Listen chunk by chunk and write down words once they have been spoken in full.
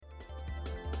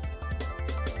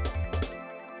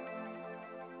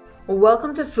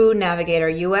Welcome to Food Navigator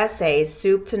USA's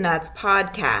Soup to Nuts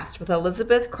podcast with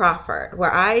Elizabeth Crawford,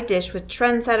 where I dish with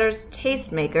trendsetters,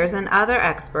 tastemakers, and other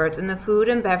experts in the food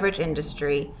and beverage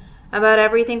industry about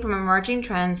everything from emerging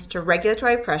trends to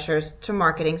regulatory pressures to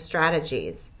marketing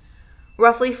strategies.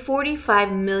 Roughly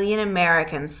 45 million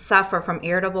Americans suffer from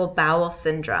irritable bowel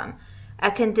syndrome,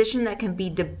 a condition that can be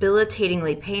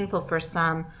debilitatingly painful for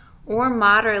some or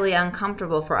moderately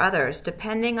uncomfortable for others,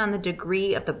 depending on the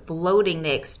degree of the bloating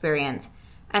they experience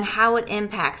and how it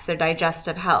impacts their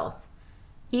digestive health.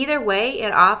 Either way,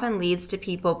 it often leads to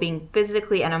people being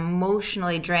physically and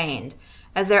emotionally drained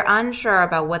as they're unsure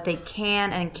about what they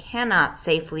can and cannot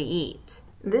safely eat.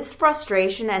 This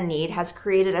frustration and need has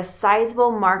created a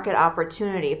sizable market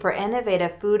opportunity for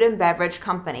innovative food and beverage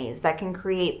companies that can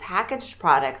create packaged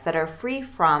products that are free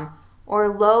from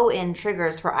or low in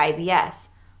triggers for IBS,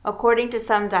 according to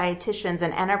some dietitians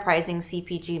and enterprising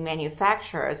CPG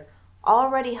manufacturers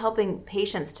already helping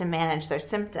patients to manage their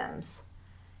symptoms.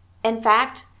 In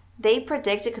fact, they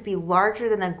predict it could be larger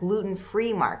than the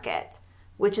gluten-free market,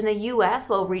 which in the U.S.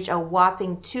 will reach a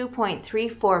whopping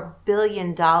 $2.34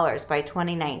 billion by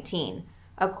 2019,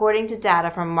 according to data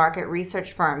from market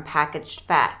research firm Packaged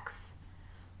Facts.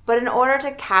 But in order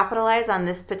to capitalize on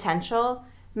this potential,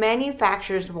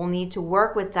 manufacturers will need to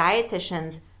work with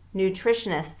dietitians,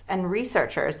 nutritionists, and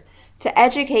researchers to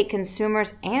educate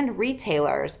consumers and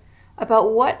retailers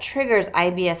about what triggers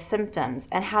IBS symptoms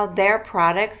and how their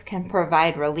products can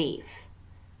provide relief.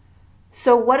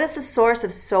 So what is the source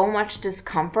of so much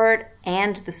discomfort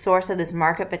and the source of this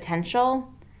market potential?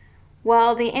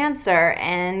 Well, the answer,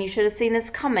 and you should have seen this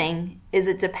coming, is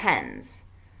it depends.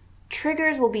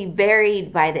 Triggers will be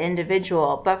varied by the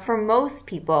individual, but for most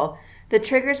people, the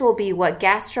triggers will be what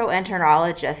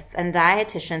gastroenterologists and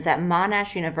dietitians at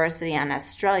Monash University in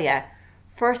Australia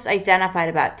first identified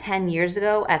about 10 years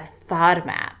ago as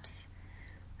FODMAPs.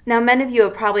 Now, many of you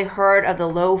have probably heard of the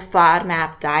low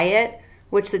FODMAP diet,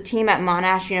 which the team at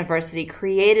Monash University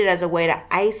created as a way to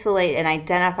isolate and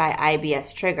identify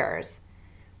IBS triggers.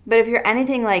 But if you're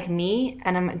anything like me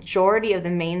and a majority of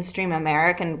the mainstream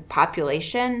American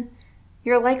population,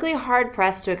 you're likely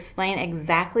hard-pressed to explain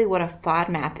exactly what a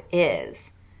FODMAP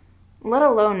is, let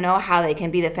alone know how they can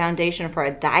be the foundation for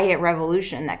a diet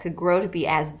revolution that could grow to be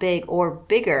as big or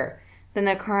bigger than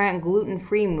the current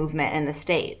gluten-free movement in the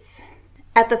States.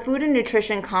 At the Food and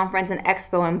Nutrition Conference and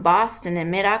Expo in Boston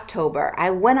in mid-October, I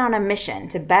went on a mission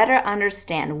to better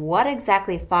understand what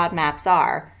exactly FODMAPs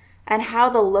are and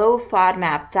how the low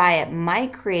FODMAP diet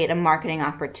might create a marketing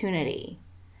opportunity.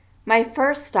 My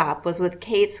first stop was with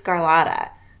Kate Scarlatta,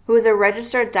 who is a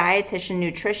registered dietitian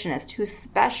nutritionist who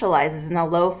specializes in the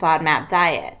low FODMAP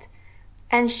diet.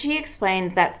 And she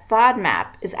explained that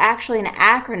FODMAP is actually an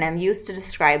acronym used to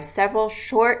describe several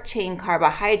short-chain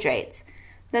carbohydrates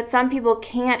that some people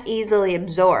can't easily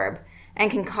absorb and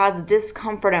can cause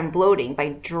discomfort and bloating by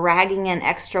dragging in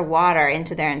extra water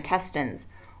into their intestines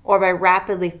or by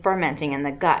rapidly fermenting in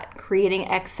the gut, creating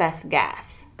excess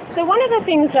gas. So one of the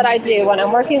things that I do when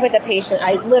I'm working with a patient,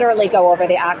 I literally go over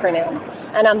the acronym.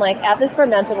 And I'm like, F is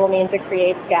fermentable means it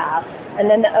creates gas. And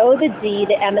then the O, the D,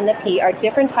 the M, and the P are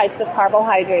different types of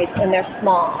carbohydrates, and they're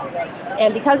small.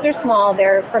 And because they're small,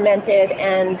 they're fermented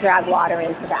and drag water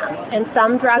into them. And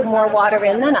some drag more water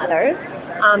in than others.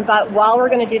 But while we're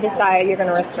going to do this diet, you're going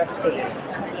to restrict these.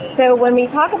 So when we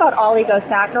talk about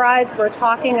oligosaccharides, we're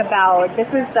talking about, this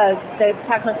is the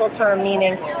technical term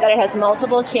meaning that it has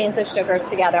multiple chains of sugars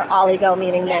together, oligo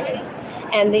meaning many.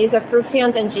 And these are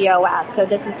fructans and GOS. So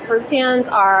this is fructans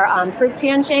are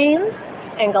fructan chains,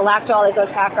 and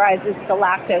galacto-oligosaccharides is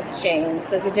galactose chains.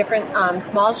 Those are different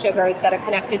small sugars that are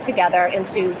connected together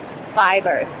into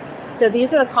fibers. So these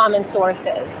are the common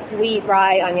sources: wheat,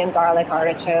 rye, onion, garlic,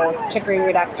 artichoke, chicory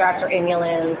root extract or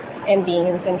inulins, and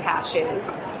beans and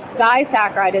cashews.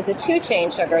 Disaccharide is a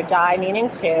two-chain sugar, di meaning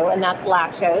two, and that's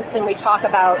lactose. And we talk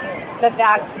about the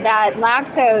fact that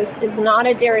lactose is not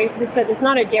a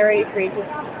dairy-free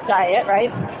diet, right?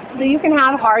 So you can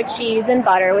have hard cheese and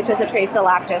butter, which is a trace of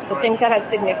lactose. But things that have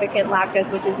significant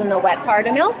lactose, which is in the wet part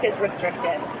of milk, is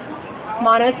restricted.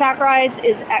 Monosaccharides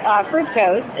is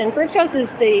fructose, and fructose is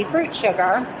the fruit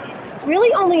sugar. It's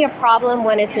really only a problem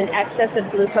when it's in excess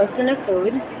of glucose in a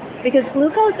food. Because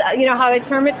glucose, how I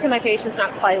term it to my patients,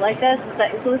 not quite like this, is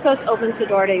that glucose opens the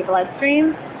door to your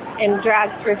bloodstream and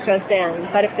drags fructose in.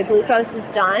 But if the glucose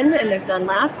is done and there's none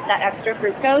left, that extra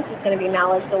fructose is going to be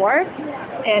malabsorbed.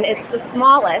 And it's the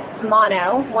smallest,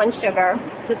 mono, one sugar,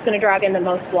 that's going to drag in the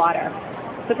most water.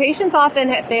 So patients often,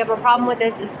 if they have a problem with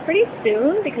this, it's pretty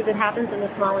soon because it happens in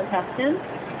the small intestine.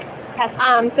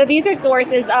 So these are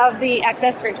sources of the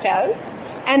excess fructose.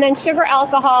 And then sugar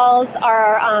alcohols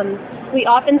are, we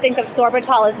often think of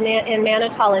sorbitol and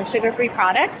mannitol in sugar-free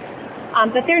products,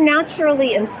 but they're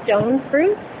naturally in stone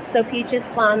fruits, so peaches,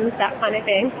 plums, that kind of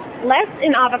thing. Less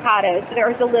in avocados.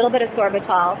 There's a little bit of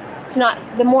sorbitol. It's not,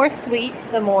 the more sweet,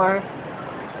 the more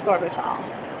sorbitol.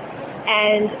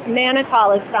 And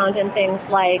mannitol is found in things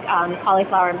like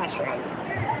cauliflower and mushrooms.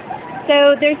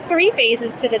 So there's 3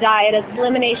 phases to the diet. It's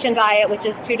elimination diet, which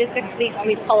is 2 to 6 weeks.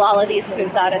 We pull all of these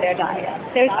foods out of their diet.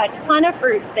 There's a ton of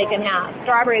fruits they can have.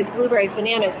 Strawberries, blueberries,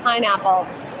 bananas, pineapple,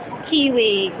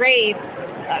 kiwi, grapes,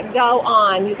 go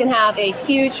on. You can have a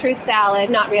huge fruit salad.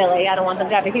 Not really. I don't want them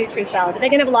to have a huge fruit salad. But they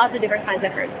can have lots of different kinds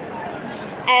of fruits.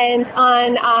 And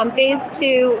on phase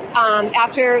 2,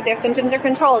 after their symptoms are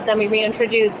controlled, then we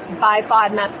reintroduce 5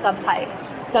 FODMAP subtypes.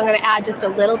 So I'm going to add just a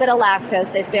little bit of lactose.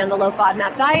 They stay on the low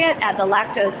FODMAP diet, add the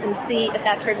lactose, and see if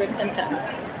that triggers symptoms.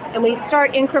 And we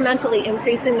start incrementally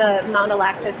increasing the amount of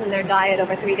lactose in their diet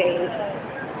over 3 days.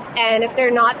 And if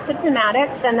they're not symptomatic,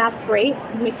 then that's great.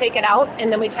 We take it out,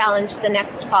 and then we challenge the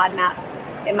next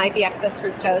FODMAP. It might be excess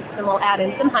fructose, and we'll add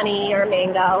in some honey or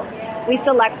mango. We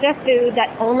select a food that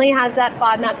only has that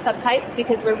FODMAP subtype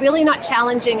because we're really not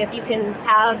challenging if you can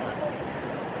have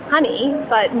honey,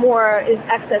 but more is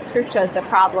excess fructose a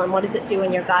problem? What does it do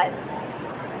in your gut?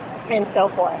 And so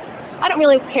forth. I don't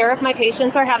really care if my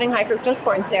patients are having high fructose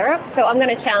corn syrup, so I'm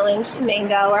going to challenge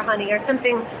mango or honey or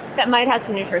something that might have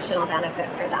some nutritional benefit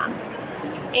for them.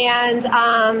 And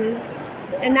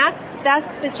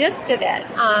that's the gist of it.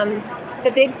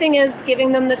 The big thing is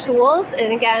giving them the tools,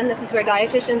 and again, this is where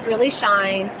dietitians really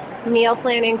shine. Meal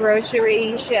planning,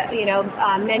 grocery,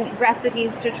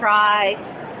 recipes to try.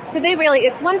 So they really,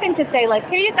 it's one thing to say, like,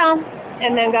 here you go,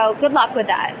 and then go, good luck with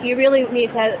that. You really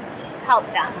need to help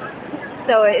them.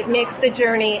 So it makes the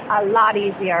journey a lot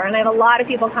easier. And I have a lot of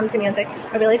people come to me and say,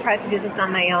 I really tried to do this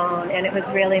on my own, and it was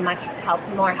really much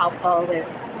more helpful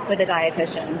with a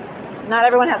dietitian. Not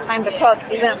everyone has time to cook,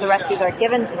 even if the recipes are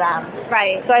given to them.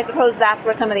 Right. So I suppose that's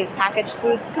where some of these packaged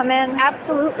foods come in?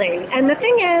 Absolutely. And the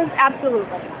thing is,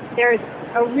 absolutely, there's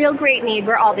a real great need.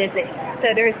 We're all busy.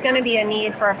 So there's going to be a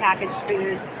need for a packaged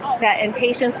food, and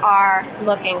patients are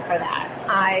looking for that.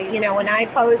 When I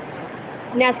post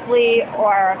Nestle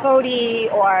or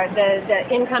Fody or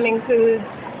the incoming foods,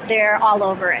 they're all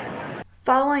over it.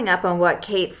 Following up on what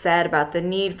Kate said about the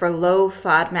need for low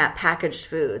FODMAP packaged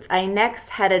foods, I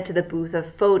next headed to the booth of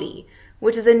Fody,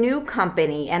 which is a new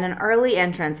company and an early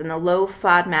entrance in the low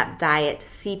FODMAP diet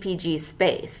CPG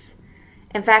space.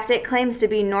 In fact, it claims to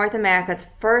be North America's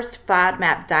first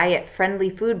FODMAP diet-friendly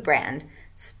food brand,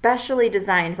 specially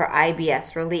designed for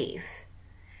IBS relief.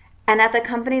 And at the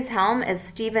company's helm is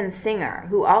Steven Singer,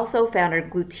 who also founded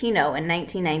Glutino in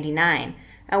 1999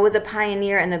 and was a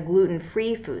pioneer in the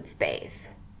gluten-free food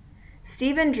space.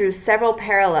 Steven drew several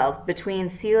parallels between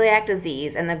celiac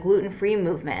disease and the gluten-free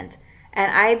movement,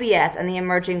 and IBS and the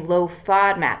emerging low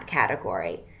FODMAP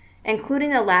category, including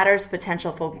the latter's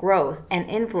potential for growth and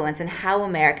influence in how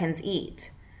Americans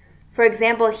eat. For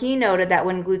example, he noted that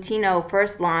when Glutino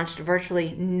first launched,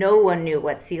 virtually no one knew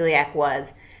what celiac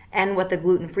was and what the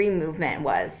gluten-free movement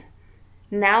was.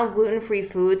 Now gluten-free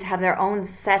foods have their own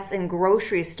sets in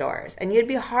grocery stores, and you'd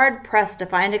be hard-pressed to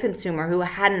find a consumer who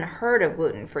hadn't heard of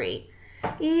gluten-free,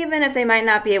 even if they might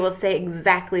not be able to say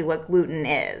exactly what gluten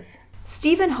is.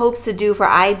 Steven hopes to do for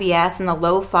IBS and the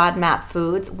low FODMAP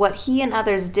foods what he and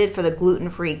others did for the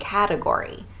gluten-free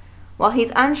category. While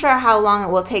he's unsure how long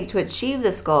it will take to achieve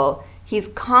this goal, he's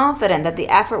confident that the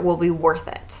effort will be worth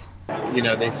it.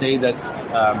 They say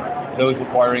that those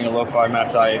requiring a low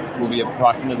FODMAP diet will be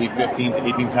approximately 15 to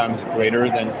 18 times greater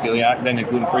than a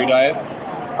gluten-free diet.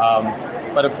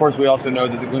 But of course, we also know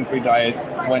that the gluten-free diet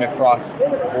went across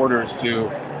borders to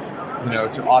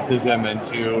autism and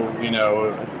to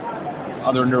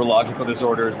other neurological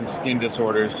disorders and skin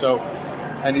disorders. So,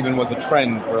 and even was a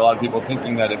trend for a lot of people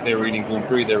thinking that if they were eating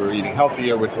gluten-free, they were eating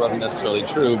healthier, which wasn't necessarily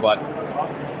true. But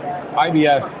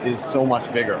IBS is so much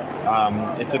bigger.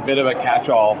 It's a bit of a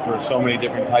catch-all for so many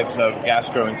different types of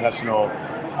gastrointestinal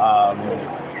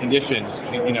conditions,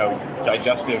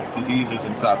 digestive diseases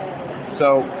and stuff.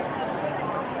 So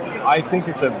I think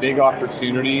it's a big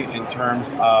opportunity in terms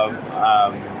of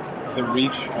the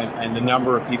reach and the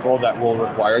number of people that will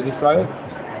require this diet.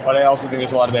 But I also think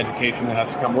there's a lot of education that has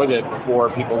to come with it before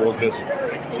people will just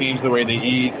change the way they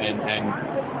eat and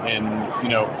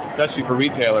especially for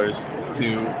retailers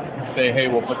to say, hey,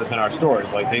 we'll put this in our stores.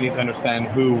 Like, they need to understand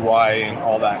who, why, and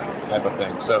all that type of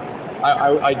thing. So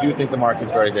I do think the market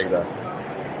is very big there.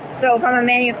 So from a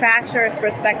manufacturer's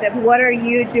perspective, what are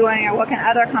you doing, or what can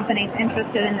other companies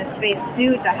interested in this space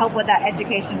do to help with that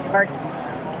education first?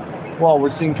 Well,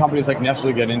 we're seeing companies like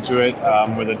Nestle get into it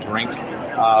with a drink.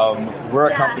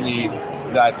 We're a company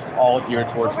that's all geared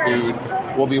towards food.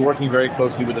 We'll be working very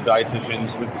closely with the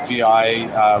dietitians, with the GI,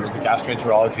 with the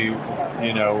gastroenterology,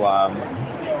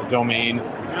 domain,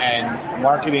 and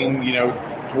marketing,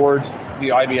 towards the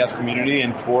IBS community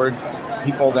and towards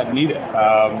people that need it.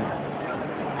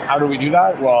 How do we do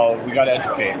that? Well, we got to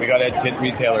educate. We got to educate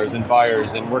retailers and buyers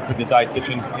and work with the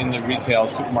dietitians in the retail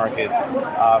supermarkets,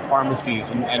 pharmacies,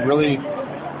 and really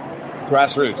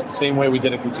grassroots. The same way we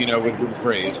did at Cucino with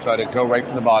gluten-free, is try to go right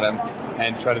from the bottom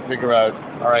and try to figure out,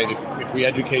 all right, if we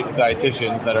educate the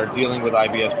dietitians that are dealing with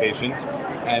IBS patients,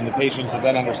 and the patients will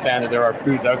then understand that there are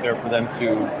foods out there for them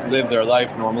to live their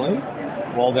life normally,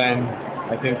 well then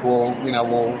I think we'll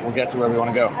get to where we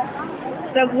want to go.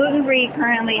 So gluten-free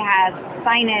currently has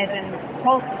signage and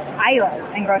whole aisles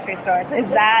in grocery stores. Is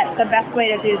that the best way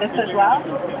to do this as well?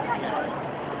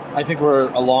 I think we're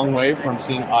a long way from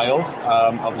seeing aisles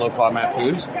of low FODMAP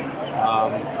foods,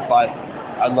 but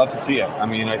I'd love to see it. I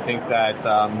mean, I think that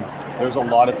there's a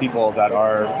lot of people that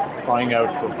are trying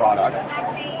out for product,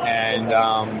 and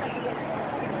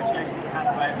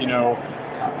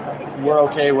we're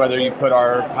okay whether you put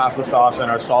our pasta sauce and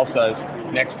our salsas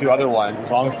next to other ones, as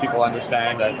long as people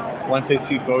understand that once they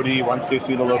see FODI, once they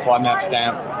see the low FODMAP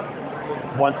stamp,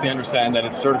 once they understand that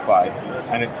it's certified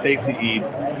and it's safe to eat,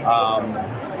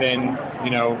 then,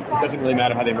 it doesn't really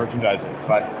matter how they merchandise it.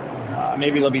 But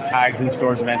maybe there'll be tags in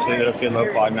stores eventually that'll say low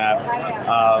FODMAP.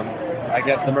 I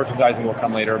guess the merchandising will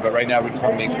come later, but right now we just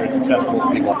want to make sure it's accessible to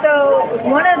people. So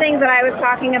one of the things that I was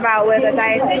talking about with a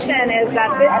dietitian is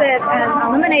that this is an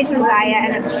elimination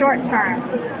diet and it's short term.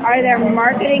 Are there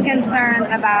marketing concerns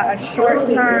about a short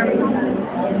term?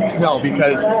 No,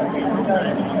 because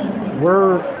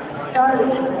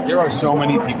there are so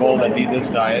many people that need this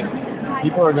diet.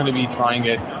 People are going to be trying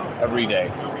it every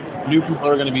day. New people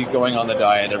are going to be going on the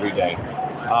diet every day.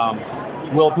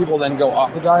 Will people then go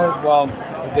off the diet? Well,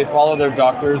 if they follow their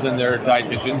doctors and their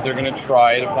dietitians, they're going to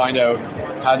try to find out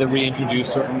how to reintroduce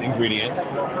certain ingredients.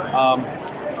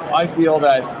 I feel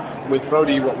that with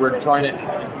FODI,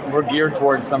 we're geared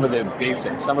towards some of the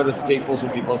basics, some of the staples in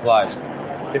people's lives.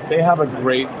 If they have a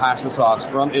great pasta sauce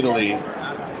from Italy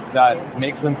that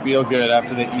makes them feel good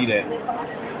after they eat it,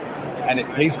 and it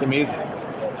tastes amazing,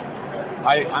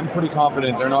 I'm pretty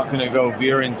confident they're not going to go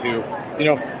veer into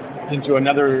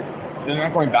another. They're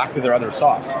not going back to their other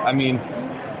sauce. I mean,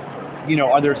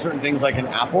 are there certain things like an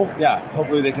apple? Yeah,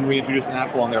 hopefully they can reintroduce an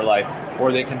apple in their life,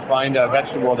 or they can find a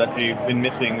vegetable that they've been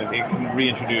missing that they can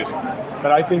reintroduce.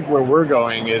 But I think where we're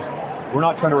going is we're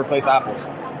not trying to replace apples.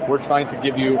 We're trying to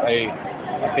give you a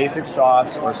basic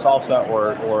sauce or salsa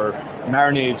or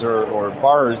marinades or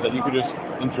bars that you could just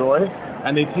enjoy,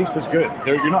 and they taste as good.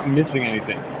 You're not missing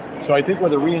anything. So I think where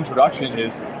the reintroduction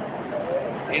is,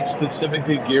 it's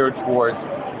specifically geared towards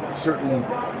certain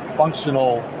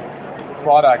functional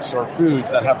products or foods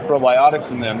that have probiotics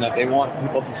in them that they want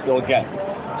people to still get.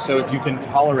 So if you can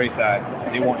tolerate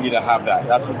that, they want you to have that.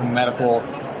 That's what the medical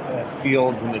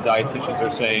fields and the dietitians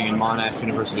are saying in Monash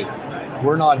University.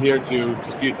 We're not here to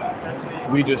dispute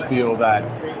that. We just feel that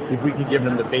if we can give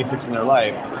them the basics in their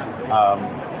life,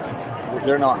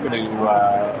 they're not going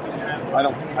to. I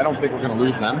don't think we're going to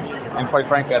lose them. And quite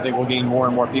frankly, I think we'll gain more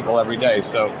and more people every day.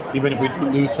 So even if we do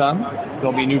lose some,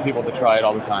 there'll be new people to try it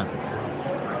all the time.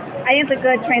 I think it's a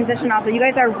good transition also. You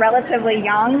guys are a relatively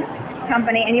young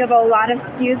company, and you have a lot of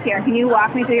SKUs here. Can you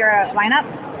walk me through your lineup?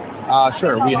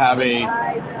 Sure. We have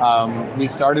we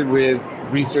started with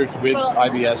research with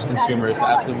IBS consumers,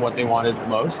 asking what they wanted the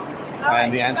most.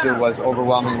 And the answer was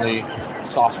overwhelmingly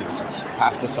sauces,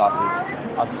 pasta sauces,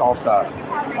 a salsa,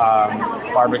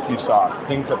 barbecue sauce,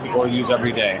 things that people use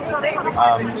every day.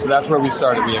 So that's where we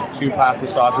started. We have 2 pasta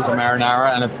sauces, a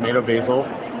marinara and a tomato basil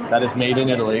that is made in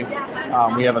Italy.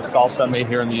 We have a salsa made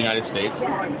here in the United States,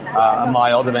 a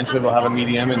mild. Eventually we'll have a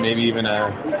medium and maybe even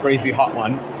a crazy hot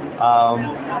one.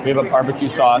 We have a barbecue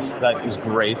sauce that is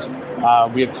great.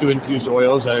 We have 2 infused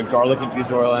oils, a garlic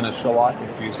infused oil and a shallot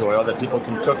infused oil that people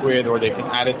can cook with, or they can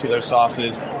add it to their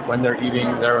sauces when they're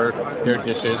eating their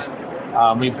dishes.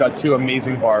 We've got 2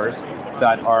 amazing bars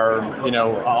that are,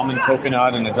 almond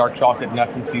coconut and a dark chocolate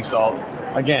nuts and sea salt.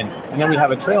 Again, and then we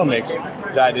have a trail mix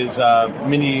that is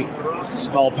mini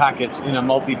small packets in a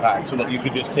multi-pack, so that you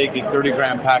could just take a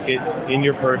 30-gram packet in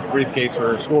your purse, briefcase,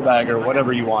 or school bag, or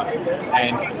whatever you want.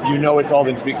 And it's all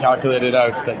been pre-calculated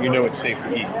out, so that it's safe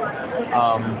to eat.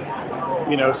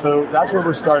 So that's where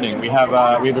we're starting. We have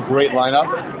a great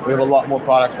lineup. We have a lot more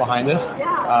products behind this,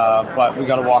 but we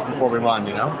got to walk before we run,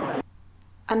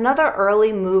 Another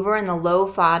early mover in the low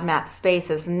FODMAP space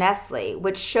is Nestle,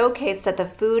 which showcased at the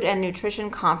Food and Nutrition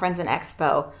Conference and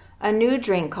Expo a new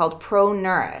drink called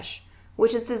Pro-Nourish,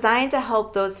 which is designed to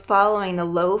help those following the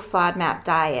low FODMAP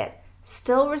diet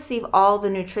still receive all the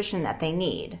nutrition that they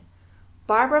need.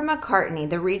 Barbara McCartney,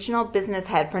 the regional business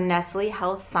head for Nestle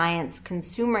Health Science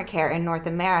Consumer Care in North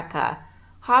America,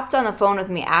 hopped on the phone with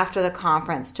me after the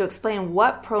conference to explain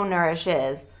what Pro-Nourish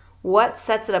is, what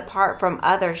sets it apart from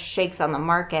other shakes on the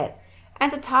market,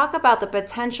 and to talk about the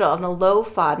potential of the low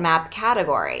FODMAP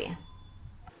category.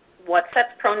 What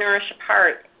sets Pro-Nourish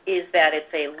apart is that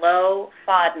it's a low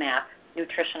FODMAP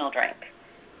nutritional drink.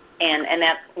 And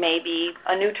that may be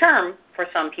a new term for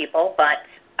some people, but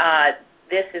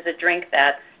this is a drink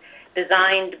that's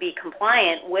designed to be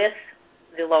compliant with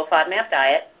the low FODMAP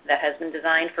diet that has been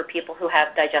designed for people who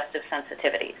have digestive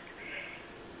sensitivities.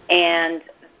 And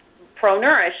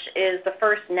Pro-Nourish is the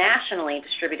first nationally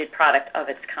distributed product of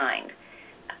its kind,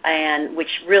 and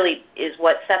which really is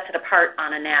what sets it apart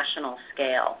on a national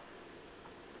scale.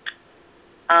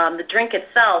 The drink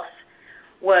itself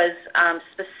was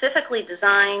specifically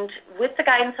designed with the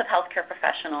guidance of healthcare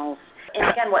professionals. And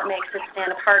again, what makes it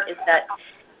stand apart is that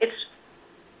it's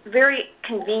very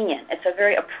convenient. It's a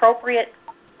very appropriate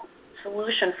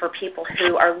solution for people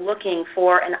who are looking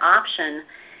for an option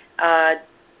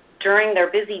during their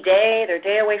busy day, their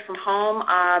day away from home,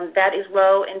 that is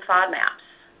low in FODMAPs,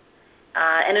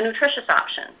 and a nutritious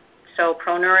option. So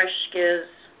Pro-Nourish gives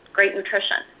great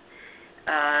nutrition.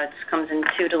 It comes in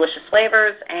 2 delicious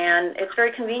flavors, and it's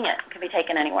very convenient. It can be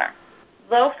taken anywhere.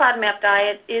 Low FODMAP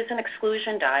diet is an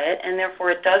exclusion diet, and therefore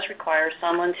it does require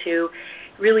someone to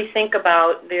really think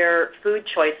about their food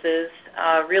choices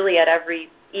really at every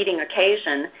eating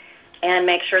occasion and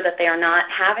make sure that they are not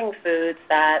having foods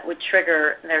that would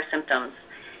trigger their symptoms.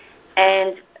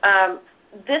 And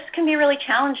this can be really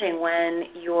challenging when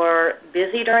you're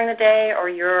busy during the day or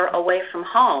you're away from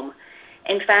home.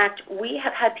 In fact, we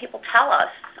have had people tell us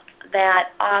that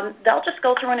they'll just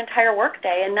go through an entire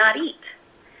workday and not eat,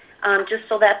 just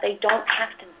so that they don't have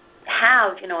to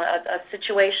have, a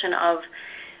situation of,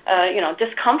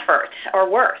 discomfort or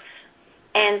worse.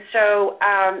 And so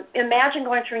imagine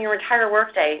going through your entire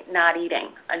workday not eating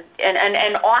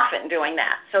and often doing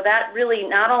that. So that really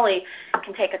not only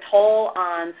can take a toll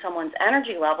on someone's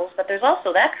energy levels, but there's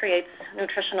also, that creates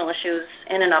nutritional issues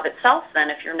in and of itself then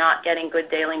if you're not getting good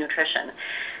daily nutrition.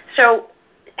 So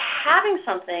having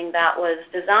something that was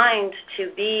designed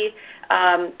to be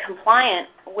compliant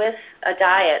with a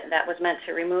diet that was meant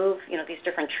to remove, these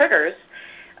different triggers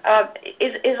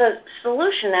is a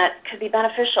solution that could be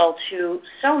beneficial to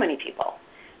so many people.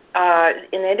 And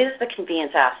it is the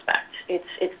convenience aspect.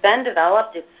 It's been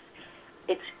developed.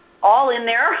 It's all in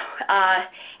there,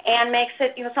 and makes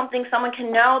it something someone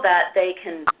can know that they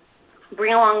can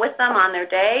bring along with them on their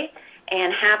day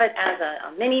and have it as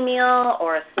a mini meal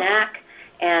or a snack,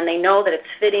 and they know that it's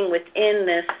fitting within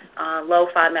this low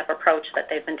FODMAP approach that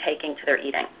they've been taking to their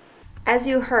eating. As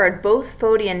you heard, both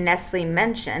Fody and Nestle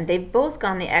mentioned they've both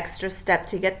gone the extra step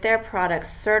to get their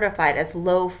products certified as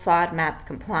low FODMAP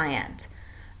compliant,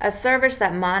 a service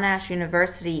that Monash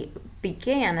University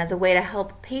began as a way to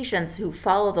help patients who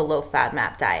follow the low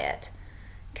FODMAP diet.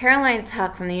 Caroline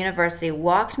Tuck from the university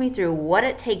walked me through what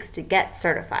it takes to get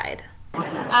certified.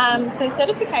 The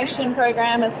certification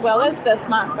program, as well as the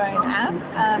smartphone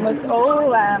app, was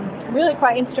all really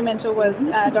quite instrumental. Was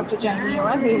Dr. Joan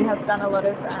Muir, who has done a lot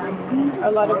of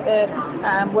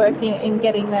the work in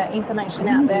getting the information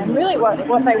out there. And really,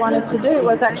 what they wanted to do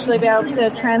was actually be able to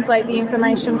translate the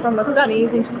information from the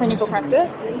studies into clinical practice.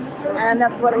 And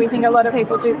that's what we think a lot of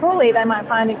people do poorly. They might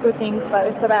find it good things, but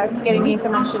it's about getting the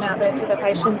information out there to the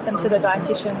patients and to the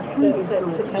dietitians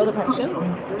to tell the patients.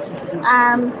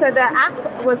 So the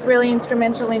app was really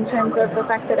instrumental in terms of the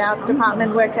fact that our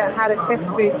department worked out how to test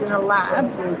foods in a lab,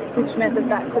 which meant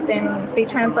that could then be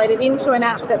translated into an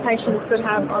app that patients could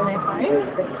have on their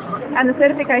phones. And the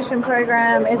certification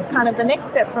program is kind of the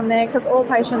next step from there, because all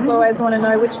patients always want to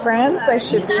know which brands they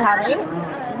should be having.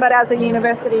 But as a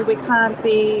university, we can't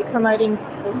be promoting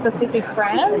specific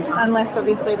brands unless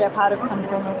obviously they're part of some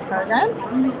formal program.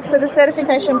 So the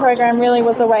certification program really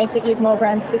was a way to give more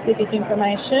brand-specific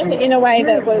information in a way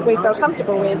that we felt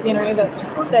comfortable with,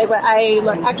 that they were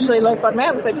actually low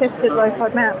FODMAP, so tested low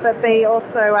FODMAP, but B, also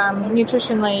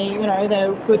nutritionally,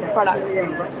 they're good products.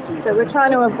 So we're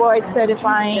trying to avoid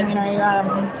certifying,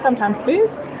 sometimes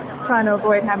foods, trying to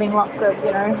avoid having lots of,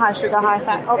 high sugar, high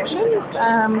fat options.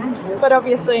 But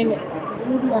obviously,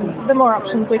 the more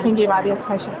options we can give IBS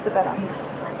patients, the better.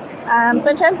 So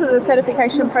in terms of the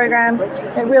certification program,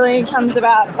 it really comes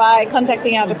about by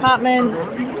contacting our department.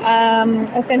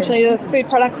 Essentially, the food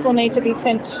products will need to be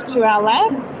sent to our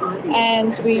lab.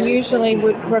 and we usually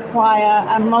would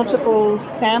require multiple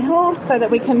samples so that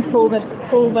we can pull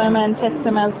them and test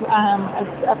them as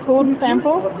a pooled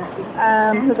sample,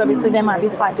 because obviously there might be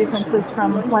slight differences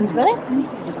from one to the next.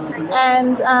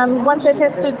 And once they're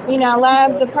tested in our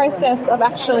lab, the process of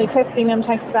actually testing them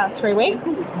takes about 3 weeks.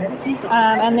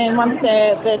 And then once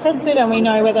they're tested and we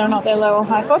know whether or not they're low or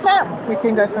high FODMAP, we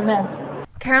can go from there.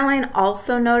 Caroline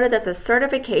also noted that the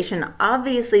certification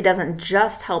obviously doesn't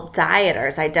just help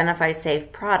dieters identify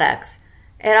safe products.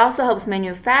 It also helps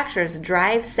manufacturers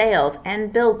drive sales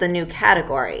and build the new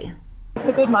category. It's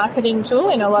a good marketing tool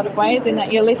in a lot of ways, in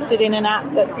that you're listed in an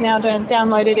app that's now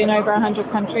downloaded in over 100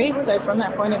 countries. So from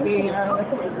that point of view,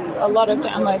 a lot of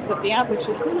downloads of the app, which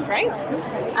is great.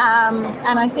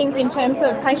 And I think in terms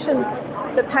of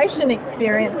the patient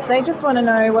experience, they just want to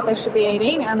know what they should be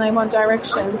eating and they want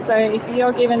direction. So if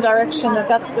you're given direction that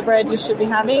that's the bread you should be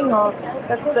having, or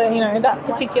that's that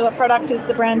particular product is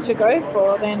the brand to go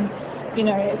for, then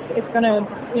it's going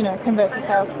to convert to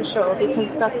sales for sure,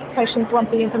 because patients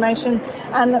want the information.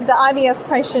 And the IBS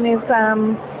patient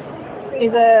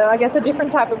is a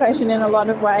different type of patient in a lot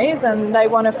of ways, and they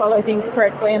want to follow things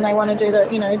correctly and they want to do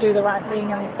the right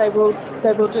thing, and they will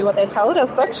do what they're told as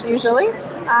such usually.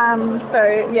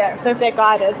 So if they're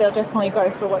guided, they'll definitely go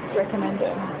for what's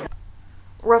recommended.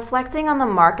 Reflecting on the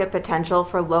market potential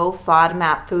for low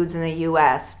FODMAP foods in the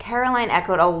U.S., Caroline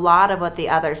echoed a lot of what the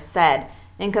others said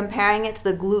in comparing it to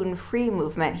the gluten-free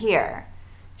movement here.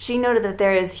 She noted that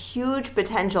there is huge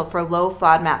potential for low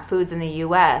FODMAP foods in the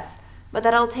U.S., but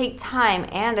that it'll take time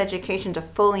and education to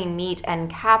fully meet and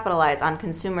capitalize on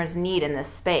consumers' need in this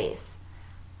space.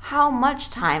 How much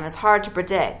time is hard to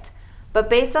predict, but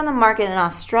based on the market in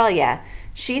Australia,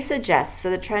 she suggests that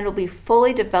the trend will be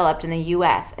fully developed in the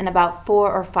U.S. in about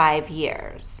 4 or 5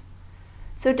 years.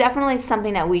 So definitely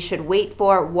something that we should wait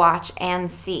for, watch,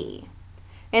 and see.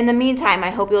 In the meantime, I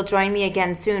hope you'll join me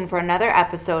again soon for another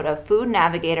episode of Food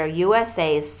Navigator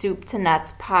USA's Soup to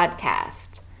Nuts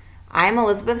podcast. I'm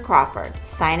Elizabeth Crawford,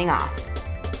 signing off.